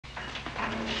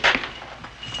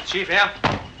Chief, yeah?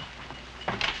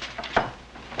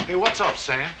 Hey, what's up,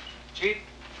 Sam? Chief?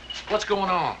 What's going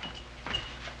on?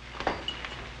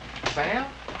 Sam?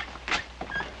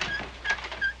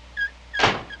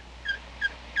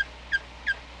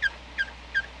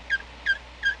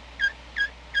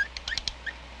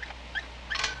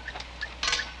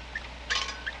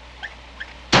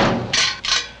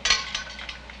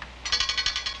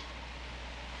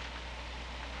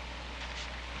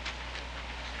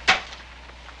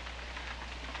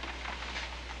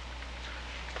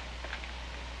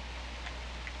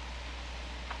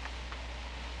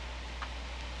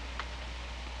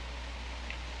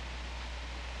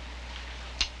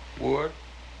 Ward?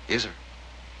 Yes, sir.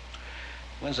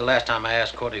 When's the last time I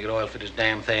asked Cordy to get oil for this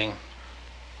damn thing?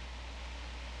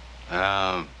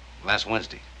 Last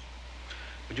Wednesday.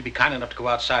 Would you be kind enough to go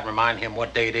outside and remind him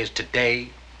what day it is today?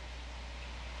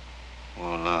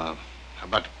 Well, how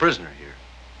about the prisoner here?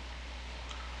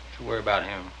 Don't you worry about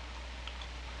him.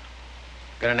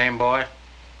 Got a name, boy?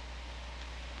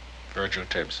 Virgil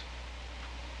Tibbs.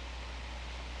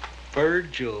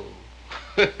 Virgil.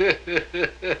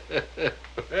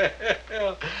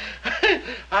 Well,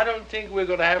 I don't think we're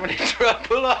gonna have any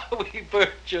trouble, are we,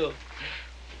 Virgil?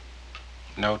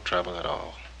 No trouble at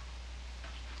all.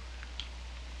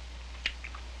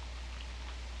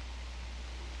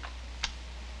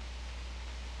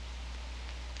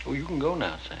 Oh, you can go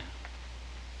now, Sam.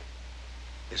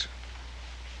 Yes, sir.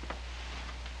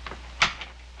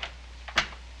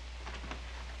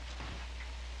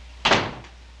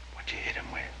 What'd you hit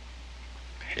him with?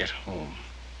 Hit whom?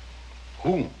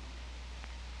 Whom?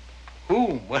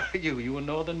 Whom? What are you? You a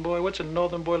northern boy? What's a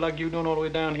northern boy like you doing all the way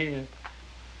down here?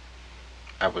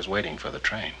 I was waiting for the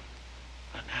train.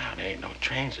 But now there ain't no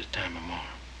trains this time of morning.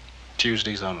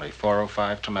 Tuesdays only,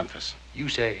 4:05 to Memphis. You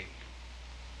say.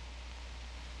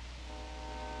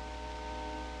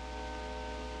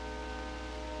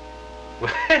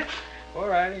 All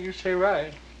right, you say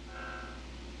right.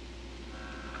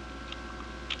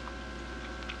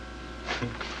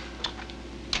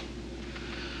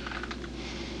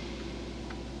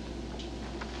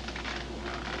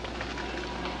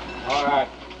 All right,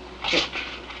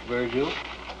 Virgil.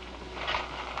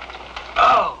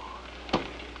 Oh,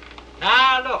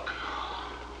 now look.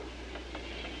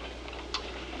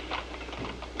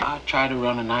 I try to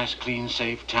run a nice, clean,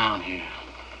 safe town here.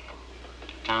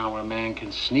 A town where a man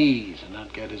can sneeze and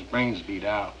not get his brains beat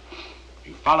out.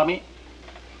 You follow me?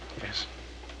 Yes.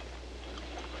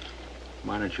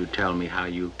 Why don't you tell me how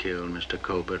you killed Mr.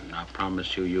 Colbert, and I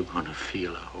promise you, you're gonna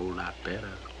feel a whole lot better.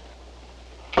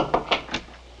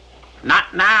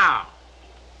 Not now.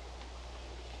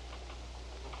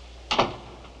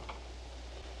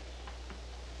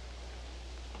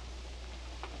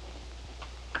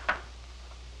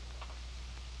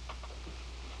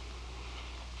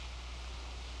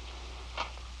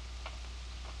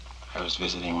 I was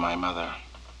visiting my mother.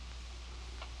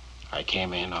 I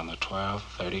came in on the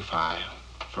 12:35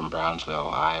 from Brownsville.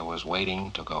 I was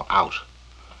waiting to go out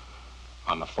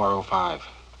on the 4:05.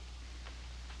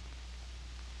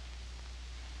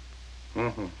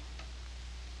 Mm-hmm.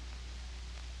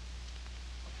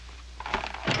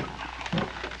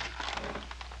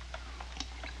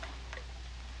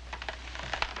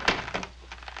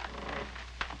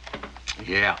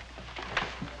 Yeah.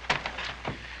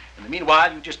 In the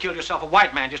meanwhile, you just killed yourself a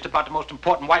white man, just about the most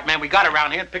important white man we got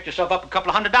around here, and picked yourself up a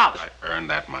couple of $100. I earned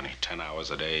that money 10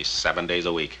 hours a day, 7 days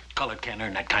a week. Colored can't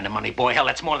earn that kind of money, boy. Hell,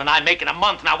 that's more than I make in a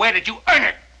month. Now, where did you earn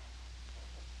it?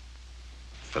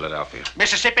 Philadelphia,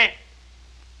 Mississippi?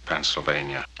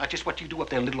 Pennsylvania. Now, just what you do up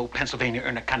there in little old Pennsylvania,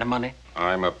 earn that kind of money?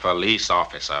 I'm a police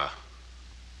officer.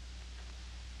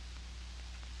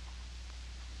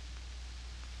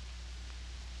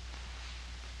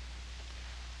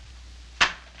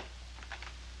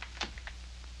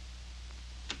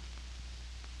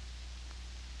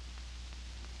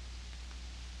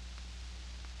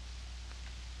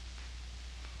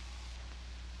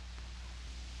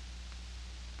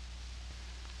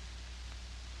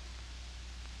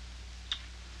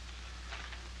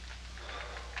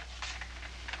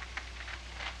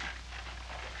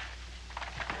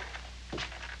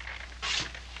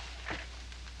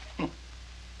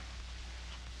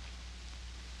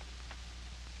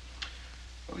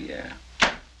 Oh, yeah.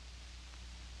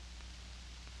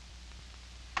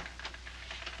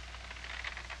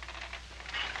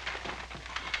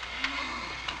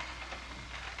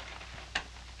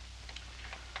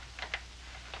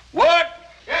 What?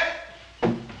 Yes?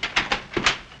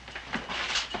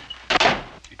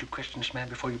 Did you question this man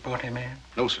before you brought him in?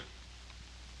 No, sir.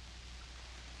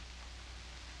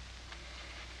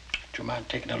 Do you mind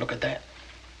taking a look at that?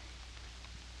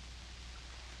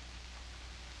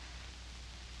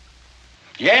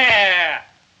 Yeah!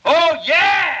 Oh,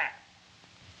 yeah!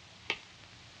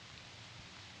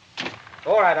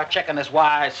 All right, I'll check on this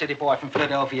wise city boy from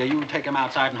Philadelphia. You take him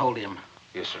outside and hold him.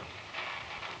 Yes, sir.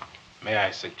 May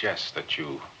I suggest that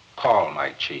you call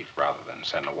my chief rather than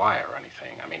send a wire or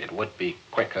anything? I mean, it would be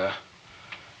quicker,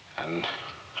 and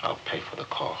I'll pay for the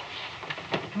call.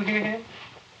 You hear him?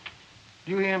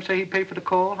 You hear him say he'd pay for the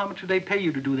call? How much do they pay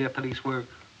you to do their police work?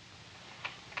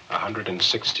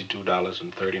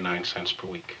 $162.39 per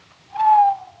week.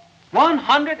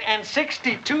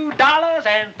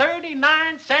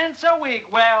 $162.39 a week.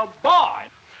 Well, boy,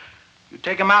 you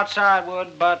take him outside,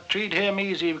 Wood, but treat him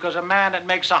easy because a man that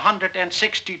makes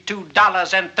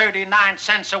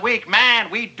 $162.39 a week,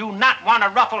 man, we do not want to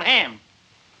ruffle him.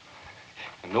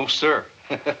 No, sir.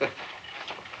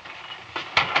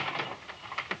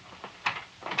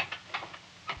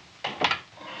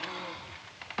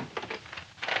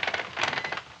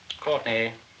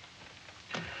 Courtney,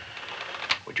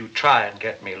 would you try and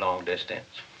get me long distance?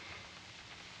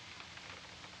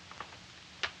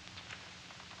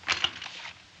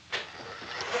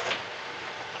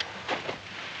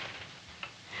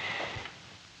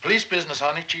 Police business,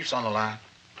 honey. Chief's on the line.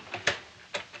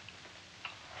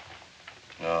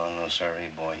 Oh, no, sorry,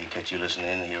 boy. He catch you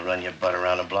listening, he'll run your butt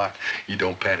around the block. You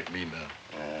don't panic me now.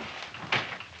 Yeah.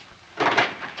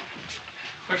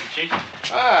 Where's the chief?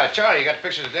 Ah, Charlie, you got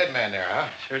pictures of the dead man there, huh?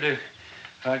 Sure do.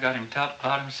 I got him top,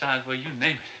 bottom, side, well, you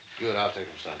name it. Good, I'll take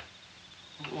him, son.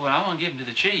 Well, I want to give him to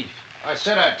the chief. I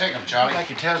said I'd take him, Charlie. Like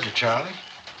he tells you, Charlie.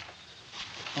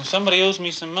 Well, somebody owes me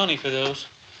some money for those.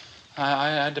 I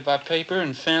had to buy paper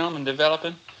and film and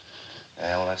developing.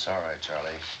 Yeah, well, that's all right,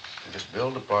 Charlie. Just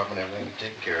build department, everything you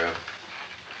take care of.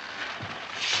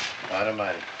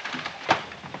 Almighty.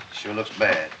 Sure looks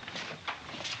bad.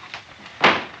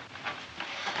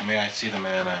 May I see the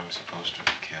man I'm supposed to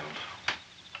have killed?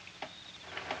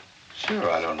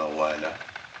 Sure, I don't know why not.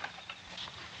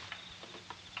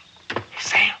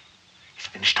 Sam, he's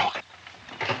finished talking.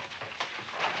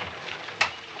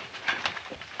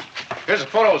 Here's a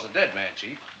photo of the dead man,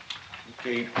 Chief.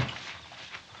 Okay.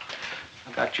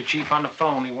 I got your chief on the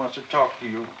phone. He wants to talk to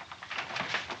you.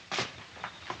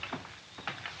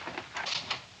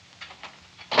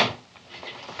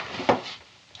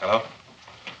 Hello?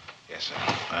 Yes, sir.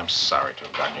 I'm sorry to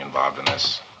have gotten you involved in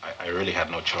this. I really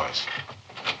had no choice.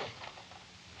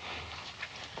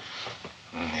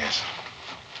 Yes.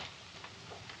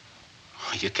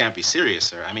 You can't be serious,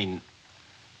 sir. I mean,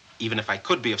 even if I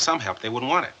could be of some help, they wouldn't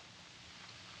want it.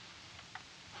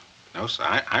 No, sir,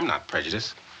 I'm not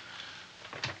prejudiced.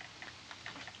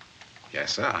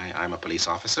 Yes, sir, I'm a police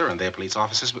officer, and they're police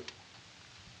officers, but...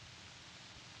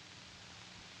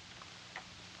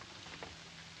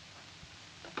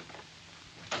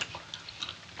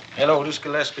 Hello, this is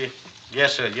Gillespie.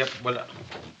 Yes, sir. Yep. Well,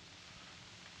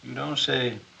 you don't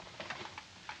say.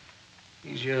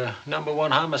 He's your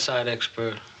 #1 homicide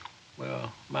expert.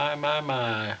 Well, my.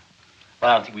 Well, I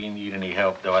don't think we need any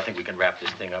help, though. I think we can wrap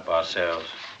this thing up ourselves.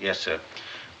 Yes, sir.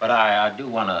 But I do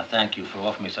want to thank you for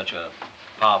offering me such a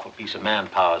powerful piece of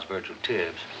manpower as Virgil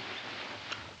Tibbs.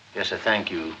 Yes, sir. Thank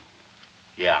you.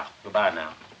 Yeah. Goodbye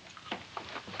now.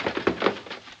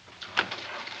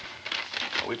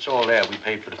 Oh, it's all there. We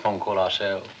paid for the phone call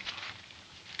ourselves.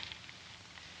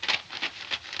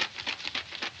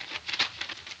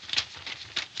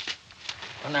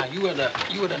 Well, now, you were the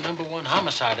 #1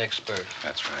 homicide expert.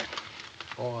 That's right.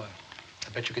 Boy, I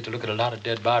bet you get to look at a lot of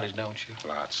dead bodies, don't you?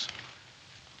 Lots.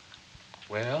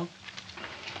 Well?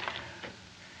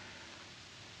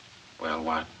 Well,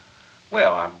 what?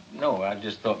 Well, I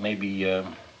just thought maybe you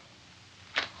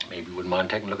wouldn't mind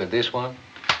taking a look at this one.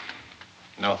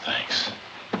 No, thanks.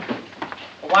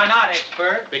 Well, why not,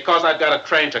 expert? Because I've got a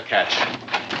train to catch.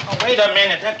 Oh, wait a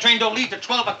minute. That train don't leave till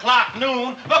 12 o'clock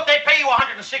noon. Look, they pay you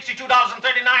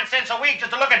 $162.39 a week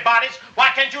just to look at bodies. Why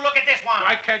can't you look at this one?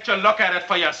 Why can't you look at it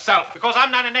for yourself? Because I'm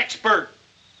not an expert.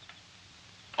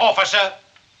 Officer.